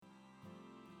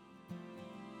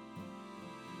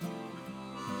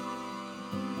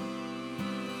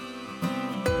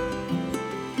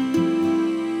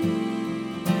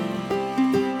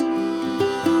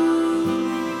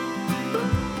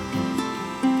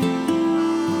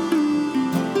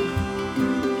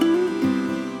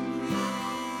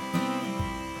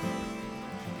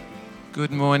Good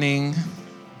morning.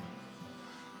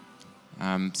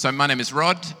 So my name is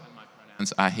Rod. My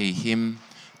pronouns are he, him.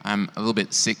 I'm a little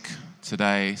bit sick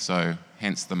today, so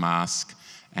hence the mask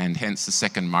and hence the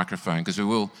second microphone, because we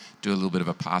will do a little bit of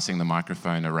a passing the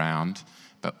microphone around,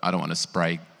 but I don't want to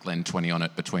spray Glen 20 on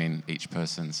it between each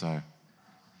person. So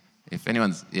if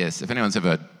anyone's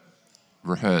ever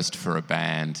rehearsed for a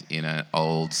band in an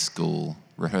old school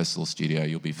rehearsal studio,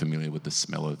 you'll be familiar with the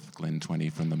smell of Glen 20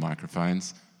 from the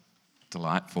microphones.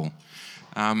 Delightful.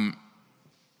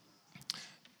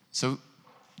 So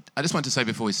I just want to say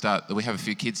before we start that we have a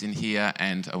few kids in here,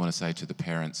 and I want to say to the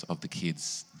parents of the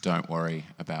kids, don't worry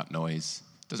about noise.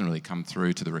 It doesn't really come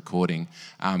through to the recording.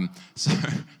 So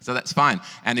that's fine.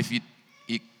 And if you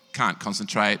can't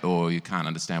concentrate or you can't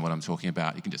understand what I'm talking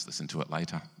about, you can just listen to it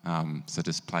later. So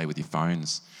just play with your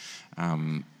phones.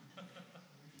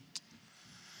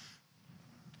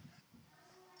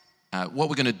 What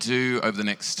we're going to do over the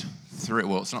next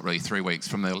it's not really 3 weeks,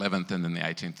 from the 11th and then the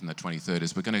 18th and the 23rd,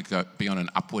 is we're going to be on an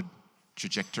upward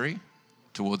trajectory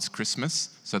towards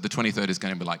Christmas. So the 23rd is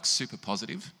going to be like super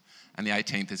positive, and the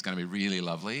 18th is going to be really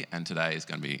lovely, and today is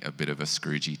going to be a bit of a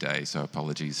Scroogey day, so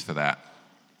apologies for that.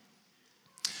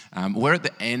 We're at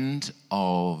the end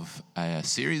of a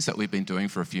series that we've been doing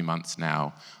for a few months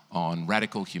now on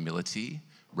radical humility,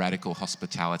 radical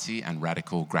hospitality, and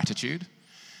radical gratitude.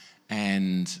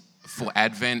 And for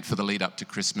Advent, for the lead up to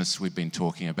Christmas, we've been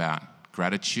talking about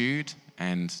gratitude,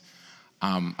 and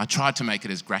I tried to make it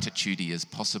as gratitude-y as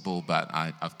possible, but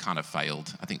I've kind of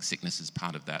failed. I think sickness is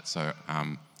part of that, so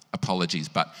apologies.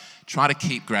 But try to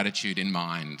keep gratitude in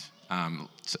mind.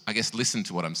 I guess listen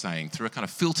to what I'm saying through a kind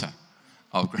of filter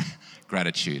of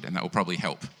gratitude, and that will probably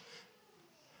help.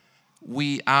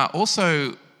 We are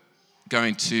also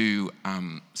going to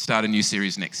start a new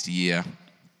series next year,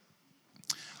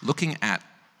 looking at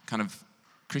kind of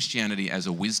Christianity as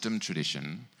a wisdom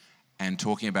tradition and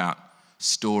talking about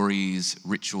stories,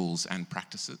 rituals, and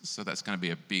practices. So that's going to be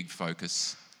a big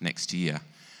focus next year.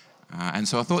 And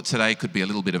so I thought today could be a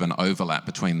little bit of an overlap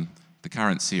between the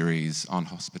current series on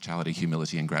hospitality,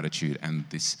 humility, and gratitude and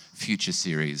this future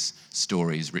series,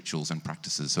 stories, rituals, and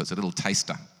practices. So it's a little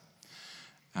taster.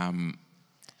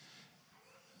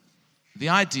 The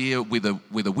idea with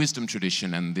a wisdom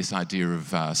tradition and this idea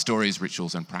of stories,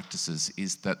 rituals, and practices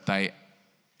is that they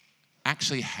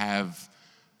actually have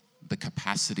the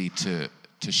capacity to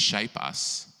shape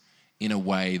us in a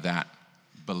way that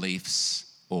beliefs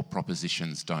or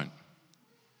propositions don't.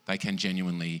 They can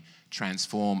genuinely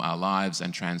transform our lives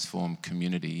and transform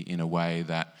community in a way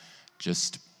that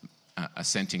just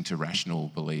assenting to rational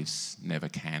beliefs never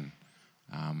can.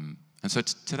 And so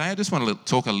today I just want to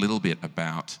talk a little bit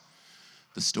about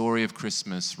the story of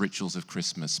Christmas, rituals of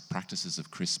Christmas, practices of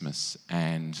Christmas,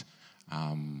 and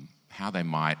how they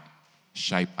might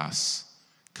shape us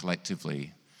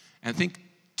collectively. And think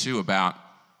too about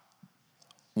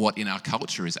what in our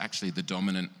culture is actually the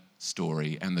dominant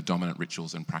story and the dominant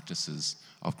rituals and practices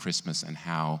of Christmas and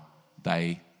how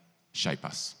they shape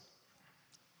us.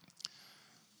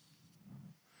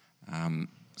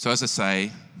 So as I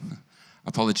say,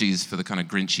 apologies for the kind of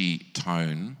grinchy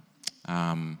tone.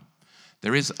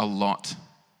 There is a lot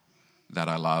that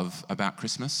I love about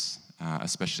Christmas,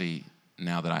 especially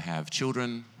now that I have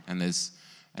children, and there's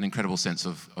an incredible sense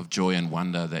of joy and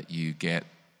wonder that you get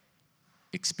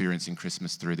experiencing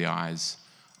Christmas through the eyes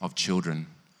of children.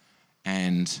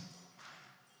 And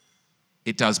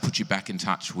it does put you back in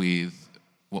touch with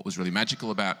what was really magical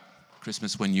about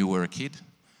Christmas when you were a kid.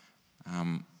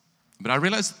 But I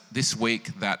realised this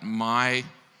week that my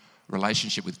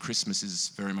relationship with Christmas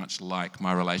is very much like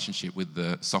my relationship with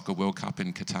the Soccer World Cup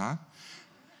in Qatar.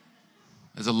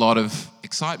 There's a lot of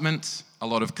excitement, a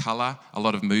lot of colour, a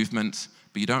lot of movement,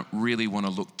 but you don't really want to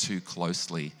look too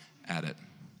closely at it.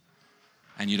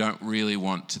 And you don't really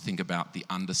want to think about the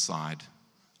underside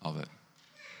of it.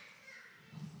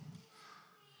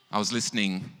 I was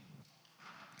listening,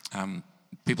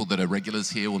 people that are regulars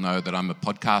here will know that I'm a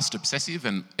podcast obsessive,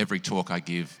 and every talk I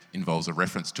give involves a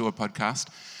reference to a podcast.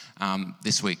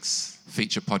 This week's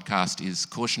feature podcast is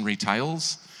Cautionary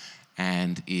Tales,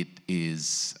 and it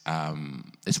is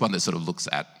it's one that sort of looks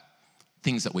at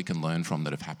things that we can learn from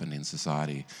that have happened in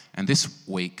society. And this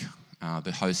week,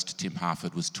 the host, Tim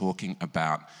Harford, was talking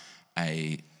about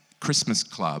a Christmas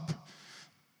club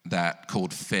that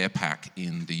called Fairpack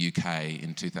in the UK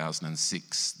in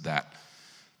 2006 that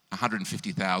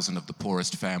 150,000 of the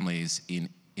poorest families in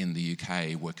the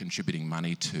UK were contributing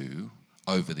money to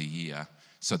over the year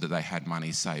so that they had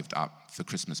money saved up for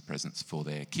Christmas presents for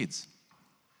their kids.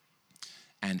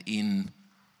 And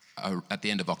at the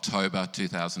end of October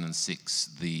 2006,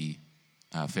 the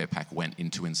Fairpack went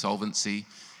into insolvency,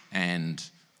 and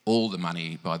all the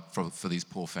money for these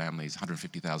poor families,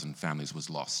 150,000 families, was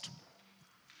lost.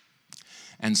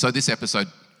 And so this episode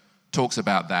talks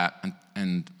about that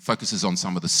and focuses on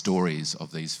some of the stories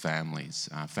of these families,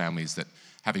 families that,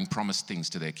 having promised things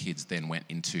to their kids, then went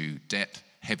into debt,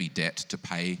 heavy debt, to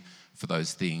pay for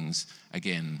those things,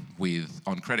 again,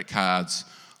 on credit cards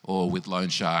or with loan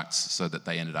sharks, so that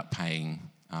they ended up paying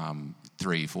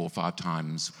 3, 4, 5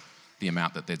 times the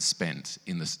amount that they'd spent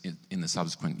in the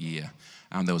subsequent year.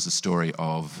 There was a story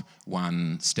of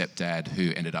one stepdad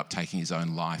who ended up taking his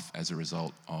own life as a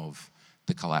result of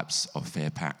the collapse of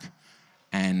Fairpack.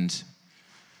 And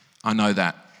I know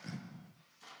that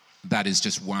is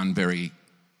just one very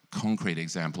concrete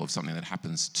example of something that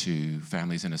happens to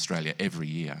families in Australia every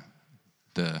year.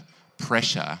 The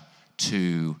pressure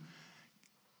to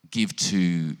give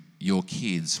to your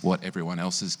kids what everyone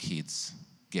else's kids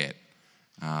get.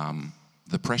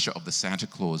 The pressure of the Santa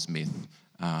Claus myth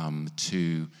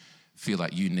to feel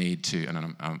like you need to,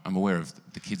 and I'm aware of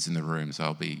the kids in the room, so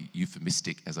I'll be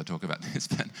euphemistic as I talk about this,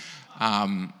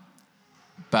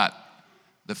 but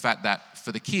the fact that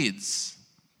for the kids,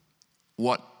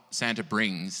 what Santa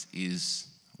brings is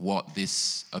what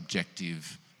this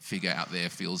objective figure out there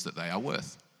feels that they are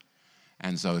worth.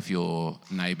 And so if your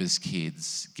neighbour's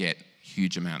kids get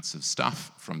huge amounts of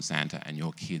stuff from Santa and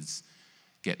your kids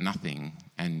get nothing,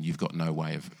 and you've got no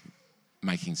way of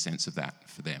making sense of that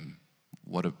for them,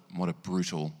 what a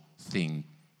brutal thing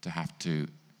to have to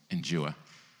endure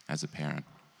as a parent.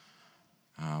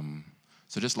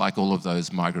 So just like all of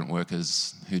those migrant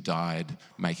workers who died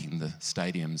making the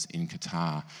stadiums in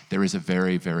Qatar, there is a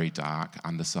very, very dark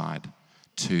underside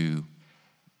to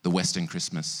the Western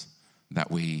Christmas that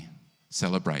we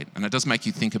celebrate. And it does make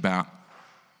you think about,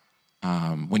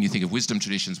 when you think of wisdom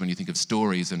traditions, when you think of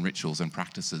stories and rituals and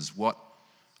practices, what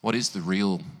is the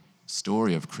real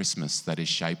story of Christmas that is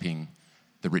shaping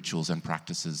the rituals and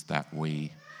practices that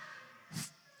we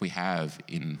have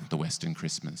in the Western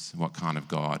Christmas? What kind of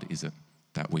God is it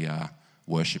that we are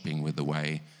worshipping with the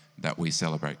way that we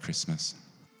celebrate Christmas?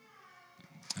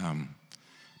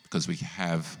 Because we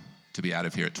have to be out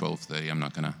of here at 12:30, I'm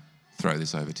not going to throw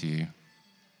this over to you.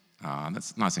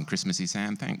 That's nice and Christmassy,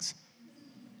 Sam, thanks.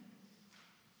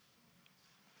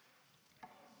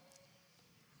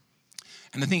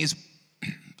 And the thing is,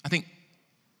 I think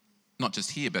not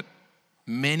just here, but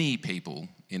many people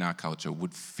in our culture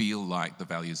would feel like the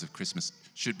values of Christmas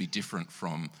should be different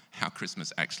from how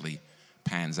Christmas actually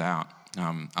pans out.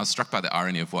 I was struck by the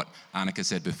irony of what Annika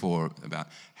said before about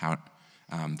how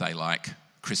they like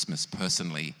Christmas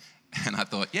personally. And I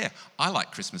thought, yeah, I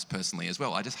like Christmas personally as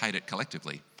well. I just hate it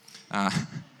collectively.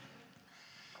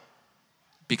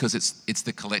 Because it's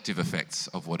the collective effects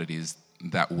of what it is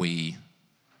that we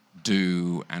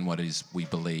do and what it is we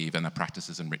believe, and the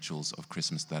practices and rituals of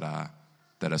Christmas that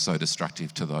are so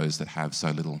destructive to those that have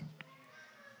so little.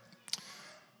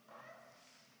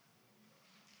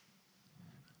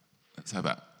 Let's have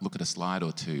a look at a slide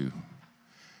or two.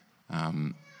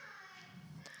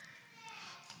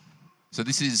 So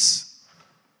this is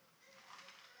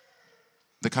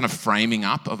the kind of framing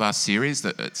up of our series.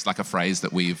 That it's like a phrase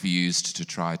that we've used to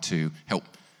try to help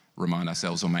remind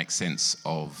ourselves or make sense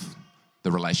of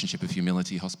the relationship of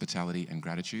humility, hospitality, and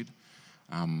gratitude.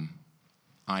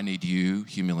 I need you,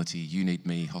 humility. You need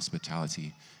me,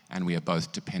 hospitality. And we are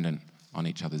both dependent on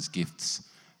each other's gifts.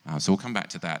 So we'll come back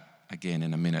to that again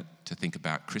in a minute to think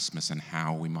about Christmas and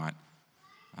how we might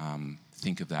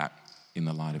think of that in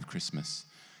the light of Christmas.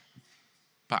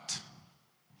 But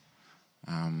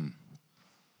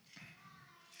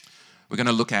we're going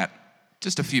to look at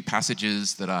just a few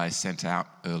passages that I sent out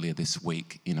earlier this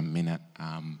week in a minute.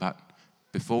 But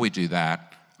before we do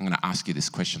that, I'm going to ask you this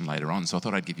question later on. So I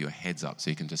thought I'd give you a heads up so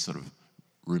you can just sort of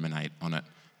ruminate on it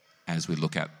as we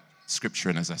look at Scripture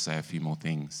and as I say a few more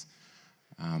things.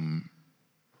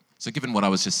 So given what I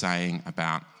was just saying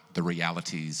about the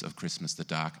realities of Christmas, the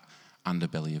dark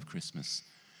underbelly of Christmas,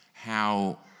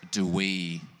 how do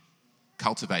we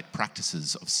cultivate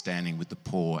practices of standing with the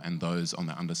poor and those on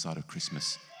the underside of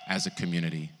Christmas as a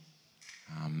community?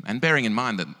 And bearing in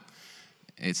mind that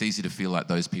it's easy to feel like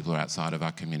those people are outside of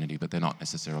our community, but they're not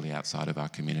necessarily outside of our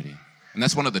community. And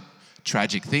that's one of the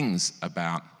tragic things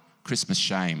about Christmas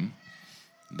shame,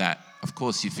 that, of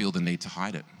course, you feel the need to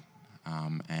hide it.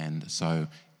 And so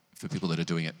for people that are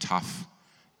doing it tough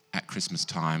at Christmas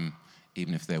time,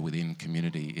 even if they're within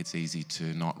community, it's easy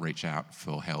to not reach out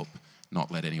for help, not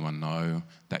let anyone know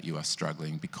that you are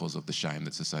struggling because of the shame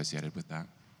that's associated with that.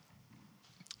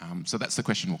 So that's the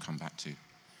question we'll come back to.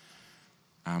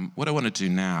 What I want to do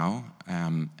now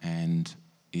and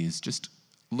is just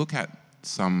look at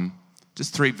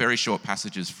just three very short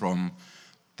passages from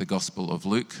the Gospel of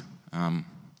Luke. I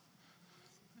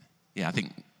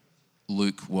think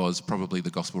Luke was probably the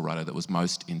gospel writer that was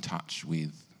most in touch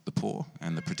with the poor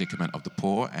and the predicament of the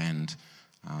poor, and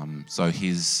so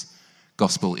his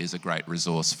gospel is a great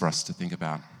resource for us to think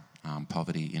about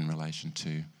poverty in relation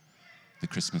to the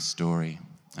Christmas story.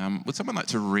 Would someone like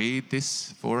to read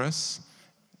this for us?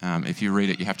 If you read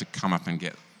it, you have to come up and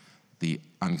get the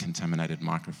uncontaminated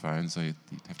microphone, so you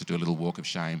have to do a little walk of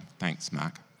shame. Thanks,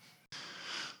 Mark.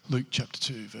 Luke chapter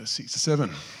 2, verse 6 to 7.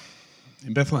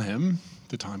 In Bethlehem,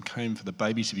 the time came for the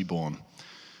baby to be born,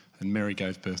 and Mary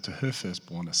gave birth to her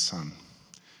firstborn, a son.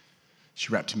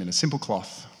 She wrapped him in a simple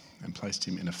cloth and placed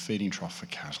him in a feeding trough for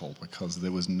cattle because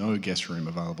there was no guest room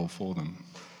available for them.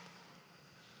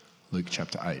 Luke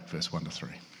chapter 8, verse 1 to 3.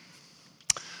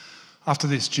 After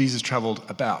this, Jesus travelled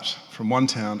about from one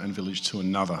town and village to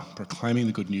another, proclaiming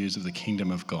the good news of the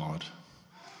kingdom of God.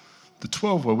 The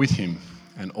 12 were with him,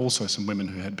 and also some women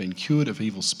who had been cured of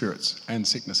evil spirits and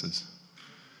sicknesses: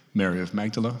 Mary of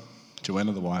Magdala,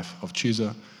 Joanna the wife of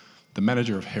Chuza, the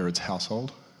manager of Herod's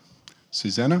household,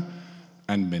 Susanna,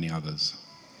 and many others.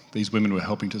 These women were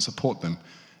helping to support them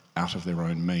out of their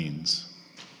own means.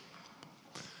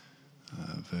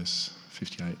 Verse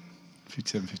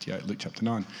 57-58, Luke chapter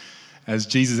 9. As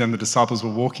Jesus and the disciples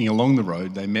were walking along the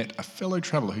road, they met a fellow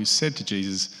traveller who said to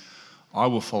Jesus, "I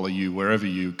will follow you wherever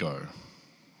you go."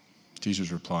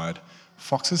 Jesus replied,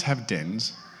 "Foxes have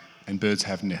dens and birds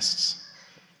have nests,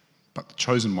 but the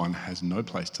chosen one has no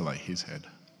place to lay his head."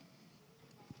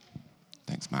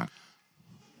 Thanks, Mark.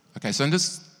 Okay, so I'm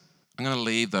going to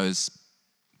leave those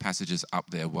passages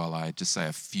up there while I just say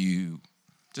a few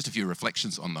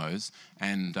reflections on those,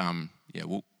 and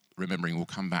we'll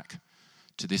come back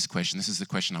to this question. This is the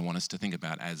question I want us to think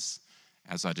about as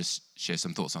I just share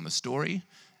some thoughts on the story,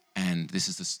 and this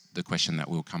is the question that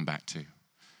we'll come back to.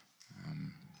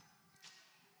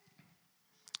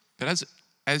 But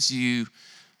as you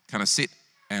kind of sit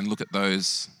and look at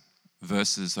those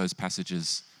verses, those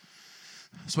passages,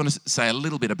 I just want to say a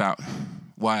little bit about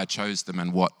why I chose them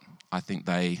and what I think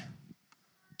they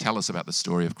tell us about the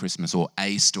story of Christmas, or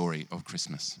a story of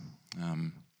Christmas.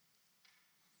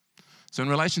 So in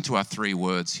relation to our three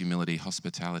words, humility,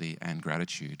 hospitality, and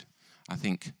gratitude, I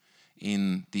think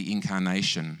in the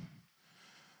incarnation,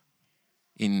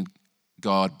 in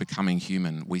God becoming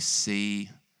human, we see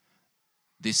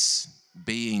this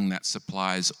being that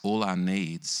supplies all our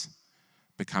needs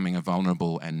becoming a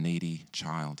vulnerable and needy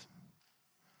child.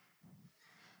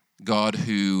 God,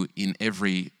 who in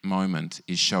every moment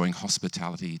is showing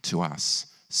hospitality to us,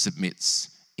 submits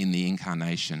in the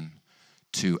incarnation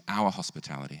to our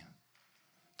hospitality.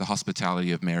 The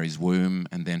hospitality of Mary's womb,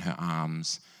 and then her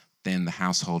arms, then the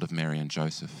household of Mary and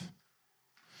Joseph.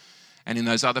 And in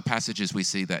those other passages, we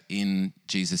see that in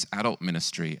Jesus' adult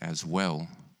ministry as well,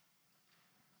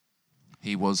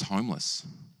 he was homeless.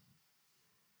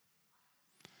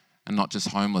 And not just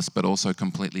homeless, but also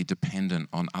completely dependent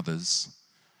on others,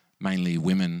 mainly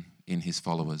women in his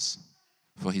followers,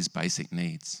 for his basic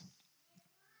needs.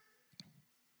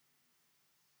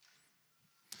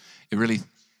 It really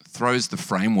throws the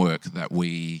framework that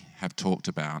we have talked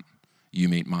about. You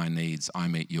meet my needs, I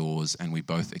meet yours, and we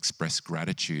both express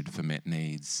gratitude for met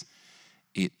needs.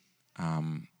 It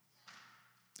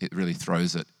really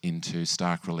throws it into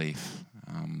stark relief,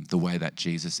 the way that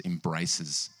Jesus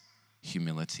embraces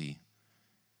humility.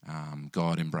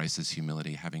 God embraces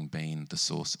humility, having been the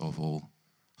source of all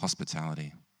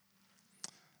hospitality.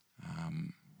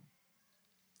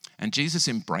 And Jesus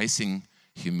embracing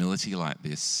humility like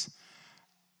this,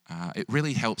 it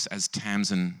really helps, as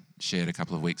Tamsin shared a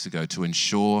couple of weeks ago, to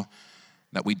ensure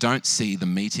that we don't see the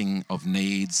meeting of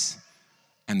needs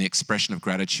and the expression of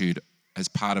gratitude as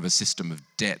part of a system of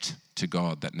debt to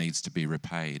God that needs to be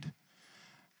repaid,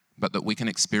 but that we can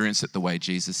experience it the way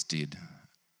Jesus did,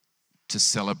 to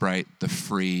celebrate the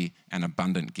free and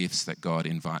abundant gifts that God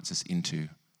invites us into.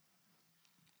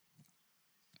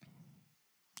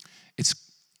 It's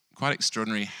quite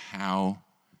extraordinary how,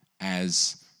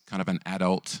 as kind of an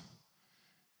adult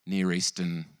Near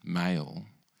Eastern male,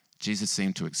 Jesus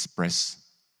seemed to express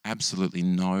absolutely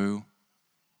no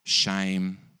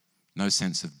shame, no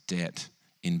sense of debt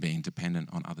in being dependent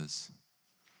on others.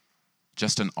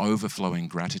 Just an overflowing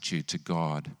gratitude to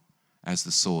God as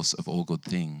the source of all good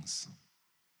things.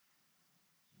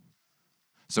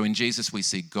 So in Jesus we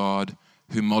see God,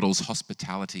 who models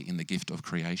hospitality in the gift of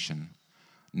creation,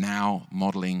 now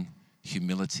modeling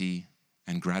humility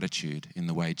and gratitude in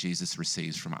the way Jesus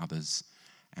receives from others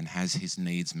and has his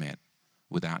needs met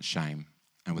without shame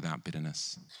and without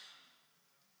bitterness.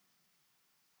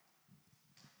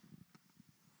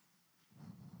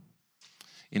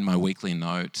 in my weekly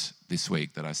note this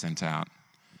week that I sent out,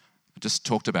 I just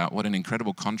talked about what an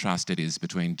incredible contrast it is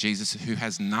between Jesus, who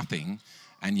has nothing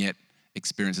and yet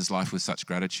experiences life with such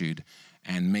gratitude,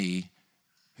 and me,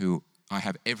 who I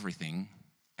have everything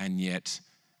and yet,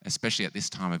 especially at this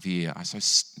time of year, I so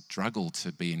struggle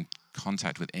to be in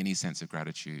contact with any sense of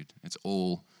gratitude. It's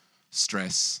all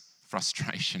stress,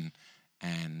 frustration,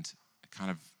 and a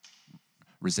kind of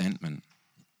resentment.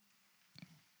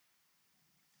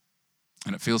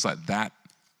 And it feels like that,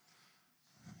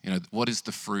 what is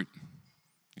the fruit?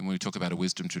 And when we talk about a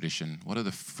wisdom tradition, what are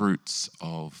the fruits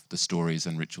of the stories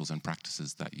and rituals and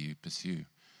practices that you pursue?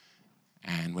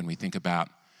 And when we think about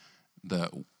the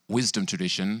wisdom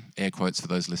tradition, air quotes for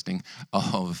those listening,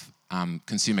 of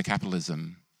consumer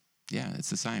capitalism, yeah,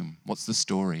 it's the same. What's the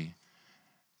story?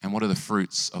 And what are the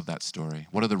fruits of that story?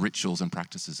 What are the rituals and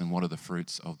practices, and what are the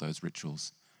fruits of those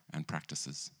rituals and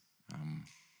practices?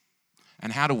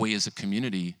 And how do we as a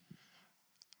community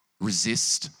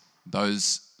resist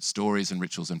those stories and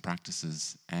rituals and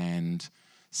practices and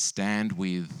stand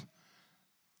with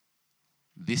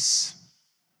this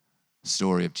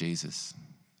story of Jesus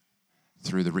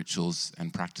through the rituals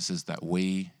and practices that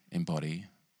we embody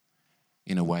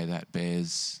in a way that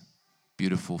bears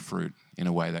beautiful fruit, in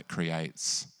a way that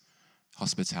creates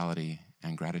hospitality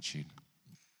and gratitude?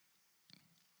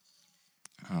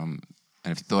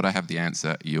 And if you thought I have the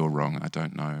answer, you're wrong. I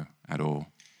don't know at all.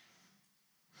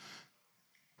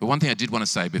 But one thing I did want to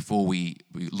say before we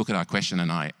look at our question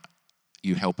and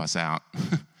you help us out.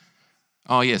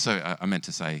 Oh yeah, so I meant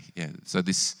to say, so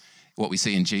what we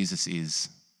see in Jesus is,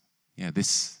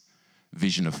 this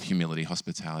vision of humility,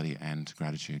 hospitality, and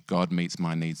gratitude. God meets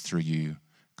my needs through you.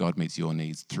 God meets your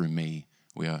needs through me.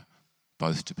 We are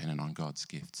both dependent on God's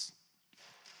gifts.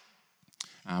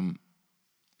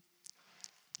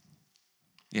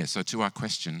 So to our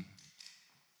question,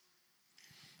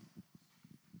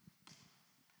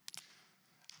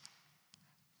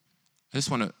 I just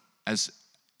want to,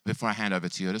 before I hand over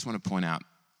to you, I just want to point out,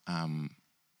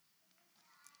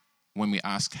 when we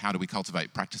ask how do we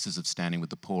cultivate practices of standing with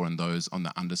the poor and those on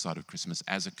the underside of Christmas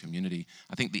as a community,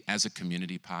 I think the as a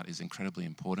community part is incredibly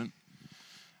important.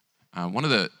 One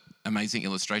of the amazing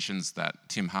illustrations that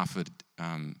Tim Harford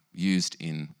used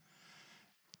in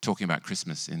talking about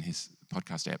Christmas in his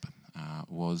podcast app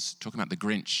was talking about the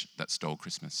Grinch that stole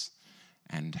Christmas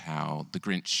and how the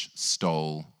Grinch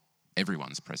stole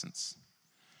everyone's presents.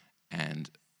 And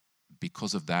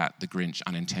because of that, the Grinch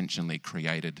unintentionally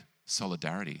created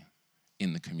solidarity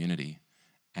in the community.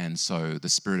 And so the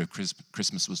spirit of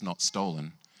Christmas was not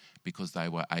stolen because they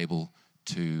were able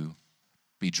to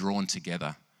be drawn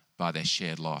together by their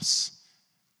shared loss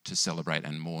to celebrate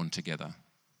and mourn together.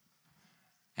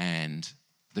 And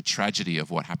the tragedy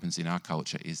of what happens in our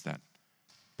culture is that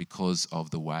because of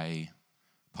the way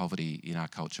poverty in our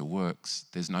culture works,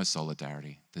 there's no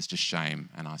solidarity. There's just shame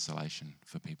and isolation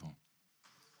for people.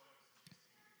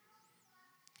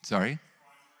 Sorry?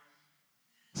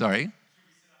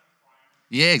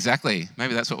 Yeah, exactly.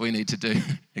 Maybe that's what we need to do.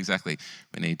 Exactly.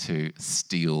 We need to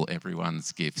steal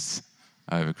everyone's gifts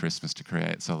over Christmas to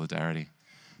create solidarity.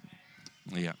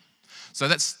 Yeah. So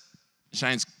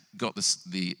Shane's got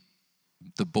the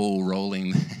ball rolling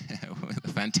with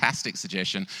a fantastic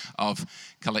suggestion of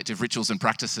collective rituals and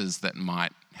practices that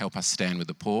might help us stand with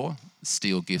the poor,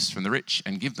 steal gifts from the rich,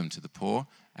 and give them to the poor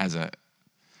as a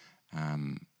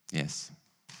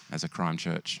crime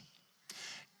church.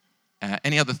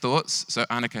 Any other thoughts? So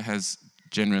Annika has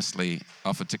generously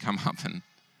offered to come up and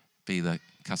be the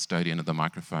custodian of the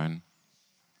microphone.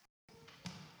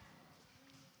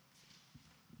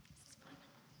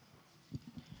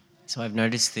 So I've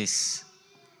noticed this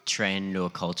trend or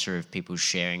culture of people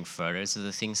sharing photos of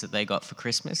the things that they got for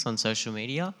Christmas on social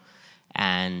media,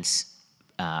 and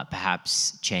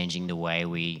perhaps changing the way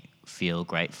we feel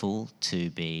grateful to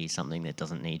be something that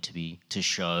doesn't need to be to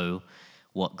show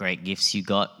what great gifts you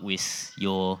got with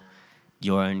your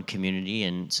own community.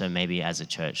 And so maybe as a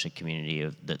church, a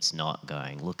community that's not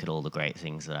going, look at all the great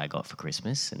things that I got for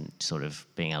Christmas, and sort of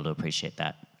being able to appreciate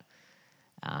that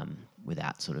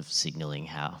without sort of signalling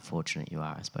how fortunate you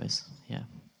are, I suppose. Yeah,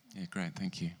 great,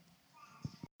 thank you.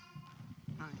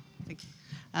 Hi, thank you.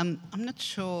 I'm not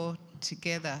sure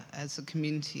together as a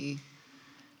community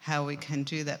how we can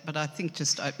do that, but I think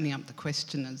just opening up the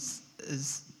question is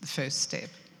the first step.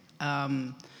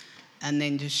 And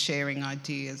then just sharing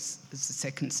ideas is the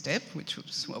second step, which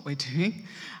is what we're doing.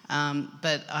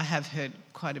 But I have heard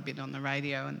quite a bit on the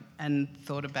radio and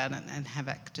thought about it and have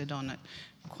acted on it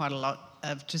quite a lot,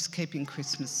 of just keeping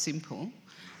Christmas simple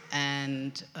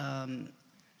and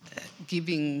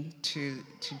giving to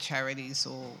charities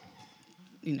or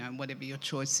whatever your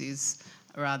choice is,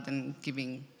 rather than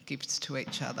giving gifts to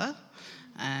each other.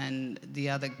 And the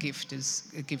other gift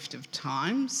is a gift of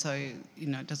time, so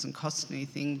it doesn't cost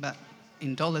anything, but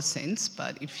in dollar sense.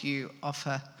 But if you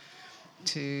offer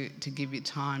to give your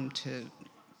time to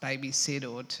babysit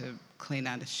or to clean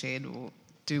out a shed or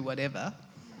do whatever,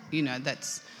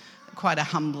 that's quite a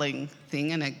humbling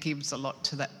thing, and it gives a lot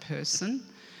to that person.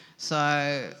 So,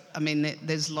 I mean,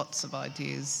 there's lots of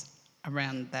ideas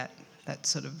around that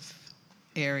sort of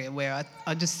area where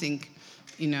I just think,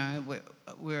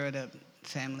 we're at a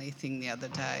family thing the other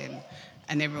day,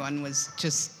 and everyone was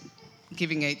just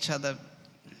giving each other,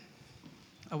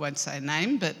 I won't say a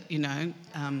name, but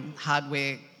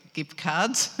hardware gift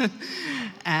cards,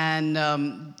 and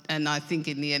I think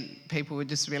in the end people were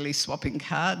just really swapping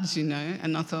cards,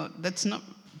 and I thought that's not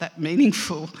that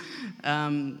meaningful,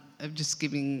 of just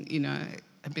giving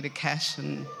a bit of cash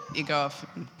and you go off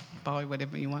and buy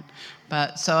whatever you want.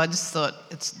 But so I just thought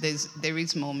there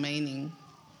is more meaning.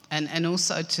 And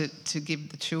also to give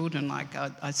the children, like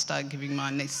I started giving my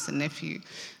niece and nephew,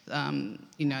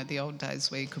 the old days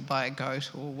where you could buy a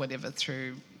goat or whatever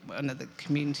through one of the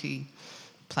community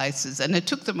places. And it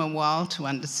took them a while to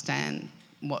understand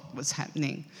what was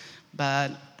happening. But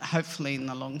hopefully in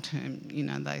the long term,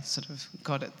 they sort of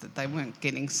got it, that they weren't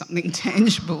getting something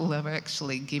tangible, they were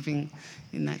actually giving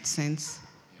in that sense.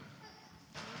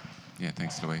 Yeah,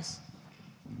 thanks, Louise.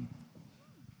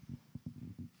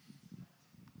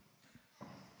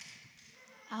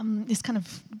 This kind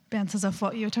of bounces off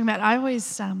what you were talking about. I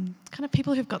always kind of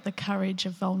people who've got the courage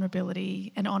of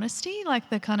vulnerability and honesty, like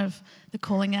the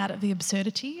calling out of the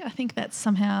absurdity. I think that's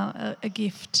somehow a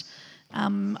gift.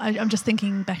 I'm just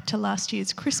thinking back to last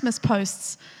year's Christmas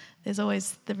posts. There's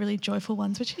always the really joyful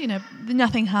ones, which,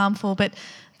 nothing harmful, but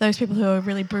those people who are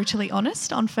really brutally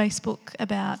honest on Facebook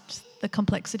about the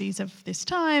complexities of this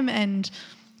time. And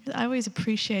I always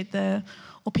appreciate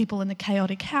or people in the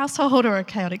chaotic household or a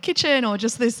chaotic kitchen, or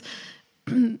just this,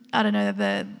 I don't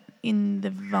know, in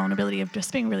the vulnerability of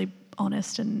just being really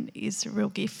honest, and is a real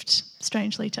gift,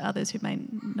 strangely, to others who may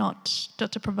not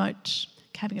to promote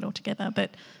having it all together,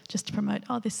 but just to promote,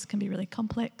 this can be really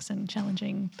complex and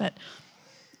challenging, but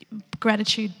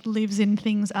gratitude lives in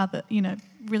things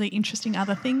really interesting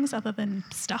other things other than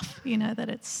stuff, that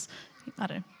it's, I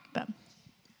don't know, but...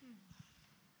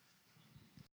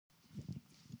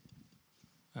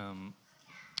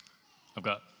 I've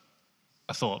got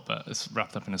a thought, but it's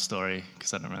wrapped up in a story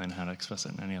because I don't really know how to express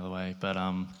it in any other way. But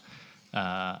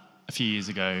a few years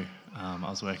ago, I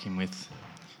was working with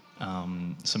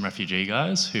some refugee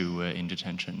guys who were in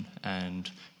detention,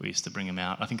 and we used to bring them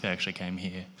out. I think they actually came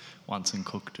here once and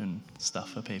cooked and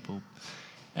stuff for people.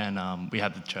 And we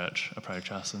had the church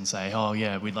approach us and say, oh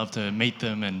yeah, we'd love to meet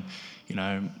them and,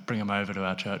 bring them over to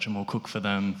our church and we'll cook for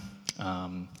them.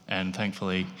 And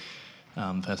thankfully,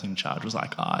 the person in charge was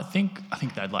like, I think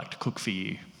they'd like to cook for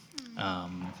you.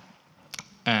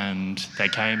 And they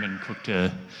came and cooked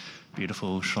a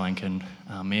beautiful Sri Lankan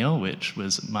meal, which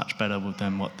was much better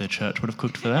than what the church would have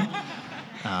cooked for them.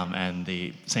 And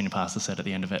the senior pastor said at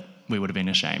the end of it, we would have been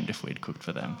ashamed if we'd cooked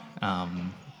for them.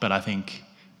 But I think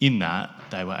in that,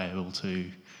 they were able to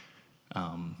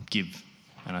give,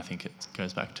 and I think it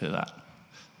goes back to that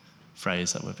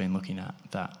phrase that we've been looking at,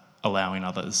 that allowing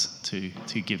others to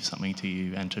give something to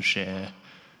you and to share,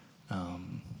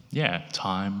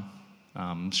 time,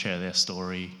 share their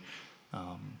story,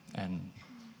 and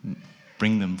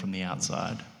bring them from the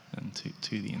outside and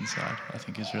to the inside, I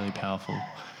think is really powerful.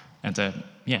 And to,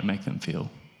 make them feel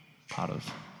part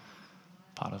of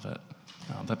it,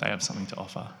 that they have something to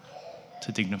offer,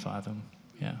 to dignify them,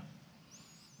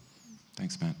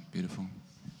 Thanks, Matt. Beautiful.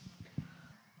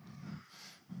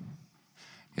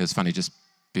 It was funny, just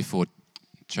before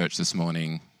church this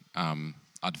morning,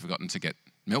 I'd forgotten to get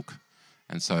milk.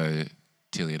 And so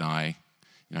Tilly and I,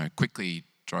 quickly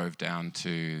drove down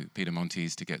to Peter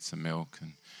Monty's to get some milk,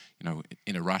 and,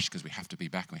 in a rush because we have to be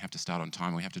back and we have to start on time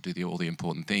and we have to do all the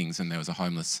important things. And there was a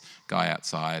homeless guy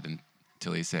outside, and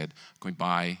Tilly said, can we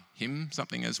buy him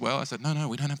something as well? I said, no,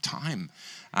 we don't have time.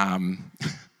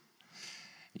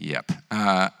 Yep.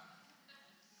 But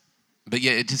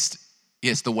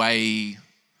it's the way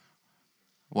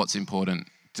what's important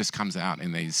just comes out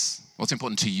in these, what's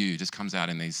important to you just comes out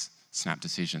in these snap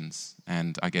decisions.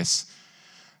 And I guess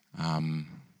one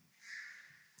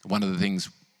of the things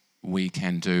we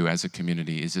can do as a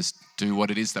community is just do what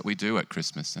it is that we do at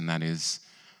Christmas, and that is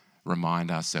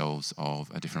remind ourselves of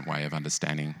a different way of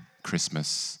understanding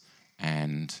Christmas,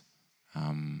 and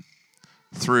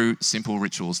through simple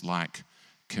rituals like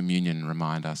communion,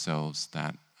 remind ourselves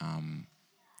that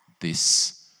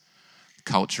this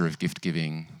culture of gift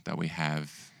giving that we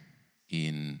have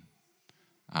in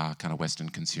our kind of Western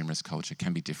consumerist culture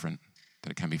can be different,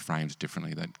 that it can be framed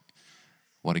differently, that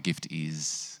what a gift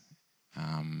is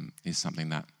something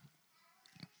that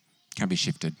can be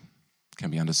shifted, can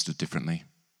be understood differently.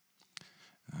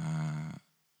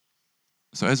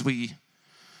 So as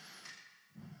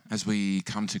we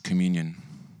come to communion,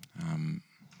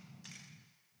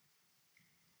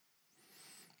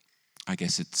 I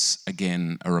guess it's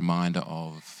again a reminder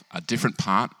of a different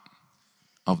part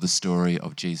of the story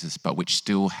of Jesus, but which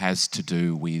still has to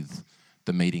do with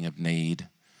the meeting of need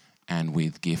and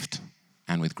with gift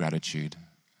and with gratitude.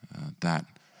 That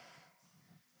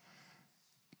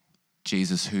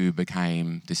Jesus, who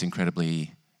became this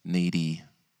incredibly needy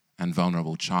and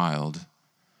vulnerable child,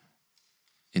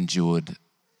 endured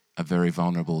a very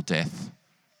vulnerable death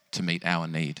to meet our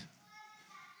need.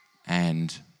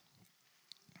 And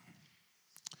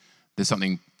there's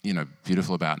something,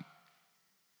 beautiful about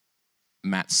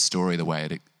Matt's story, the way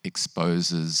it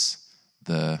exposes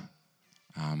the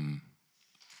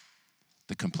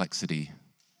complexity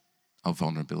of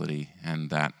vulnerability, and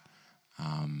that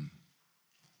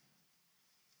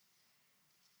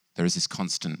there is this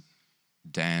constant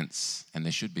dance, and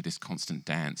there should be this constant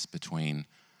dance between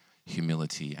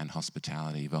humility and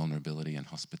hospitality, vulnerability and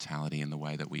hospitality in the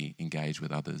way that we engage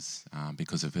with others.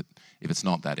 Because if it's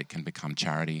not that, it can become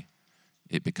charity.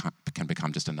 It can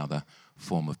become just another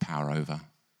form of power over.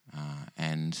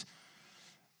 And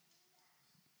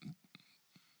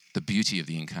the beauty of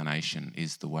the incarnation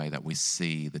is the way that we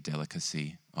see the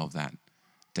delicacy of that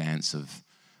dance of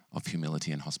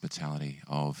humility and hospitality,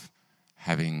 of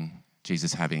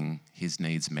Jesus having his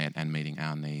needs met and meeting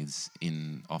our needs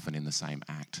often in the same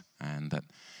act, and that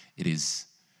it is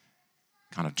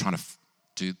kind of trying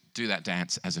to do that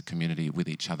dance as a community with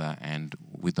each other and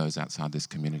with those outside this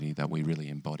community, that we really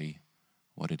embody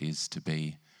what it is to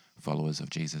be followers of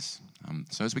Jesus.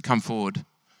 So as we come forward,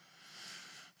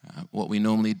 what we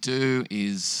normally do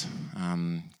is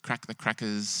crack the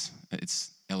crackers.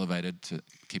 It's elevated to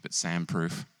keep it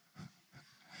Sam-proof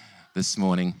this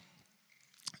morning.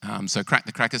 So crack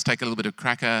the crackers, take a little bit of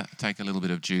cracker, take a little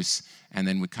bit of juice, and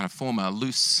then we kind of form a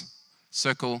loose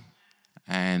circle.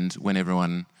 And when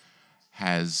everyone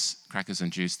has crackers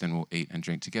and juice, then we'll eat and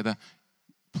drink together.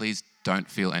 Please don't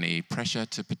feel any pressure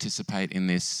to participate in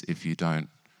this if you don't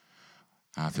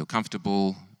feel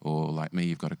comfortable, or like me,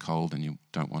 you've got a cold and you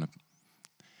don't want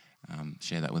to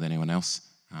share that with anyone else.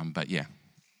 But yeah,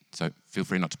 so feel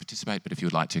free not to participate, but if you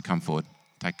would like to, come forward,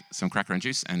 take some cracker and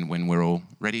juice, and when we're all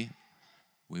ready,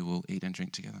 we will eat and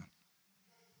drink together.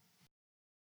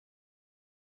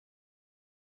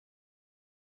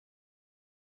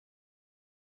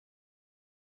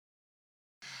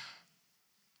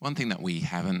 One thing that we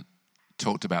haven't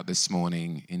talked about this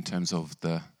morning in terms of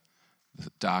the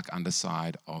dark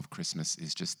underside of Christmas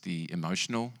is just the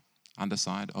emotional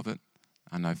underside of it.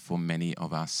 I know for many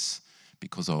of us,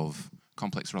 because of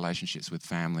complex relationships with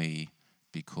family,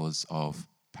 because of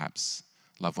perhaps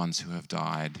loved ones who have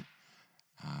died,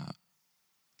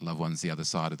 loved ones the other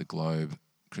side of the globe,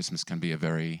 Christmas can be a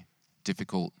very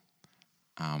difficult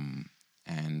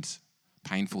and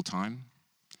painful time.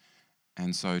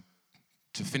 And so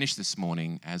to finish this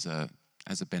morning as a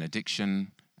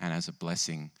benediction and as a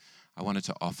blessing, I wanted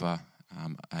to offer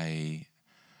a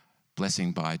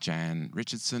blessing by Jan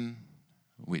Richardson,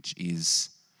 which is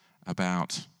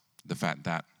about the fact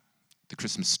that the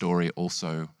Christmas story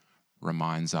also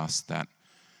reminds us that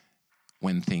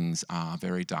when things are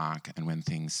very dark and when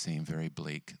things seem very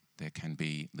bleak, there can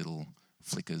be little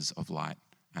flickers of light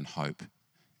and hope.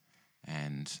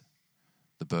 And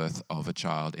the birth of a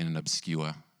child in an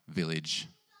obscure village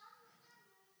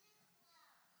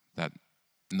that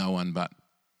no one but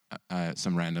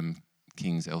some random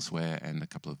kings elsewhere and a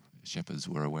couple of shepherds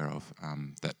were aware of,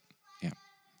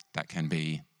 that can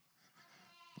be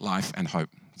life and hope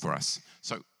for us.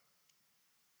 So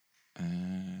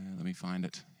let me find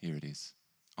it. Here it is.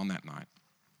 On that night.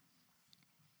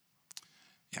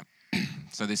 Yeah.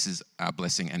 So this is our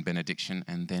blessing and benediction,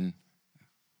 and then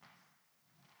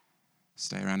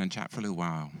stay around and chat for a little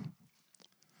while.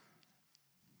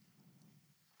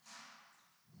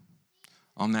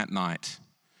 On that night,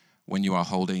 when you are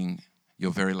holding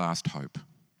your very last hope,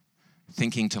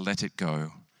 thinking to let it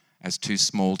go as too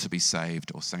small to be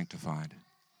saved or sanctified.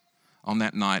 On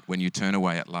that night, when you turn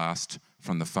away at last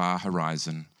from the far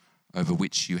horizon over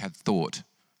which you had thought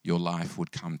your life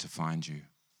would come to find you.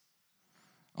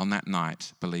 On that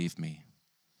night, believe me,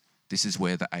 this is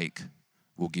where the ache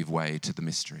will give way to the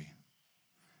mystery,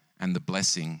 and the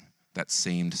blessing that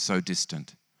seemed so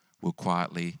distant will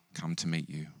quietly come to meet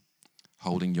you,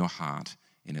 holding your heart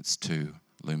in its two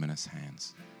luminous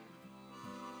hands.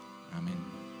 Amen.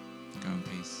 Go in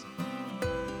peace.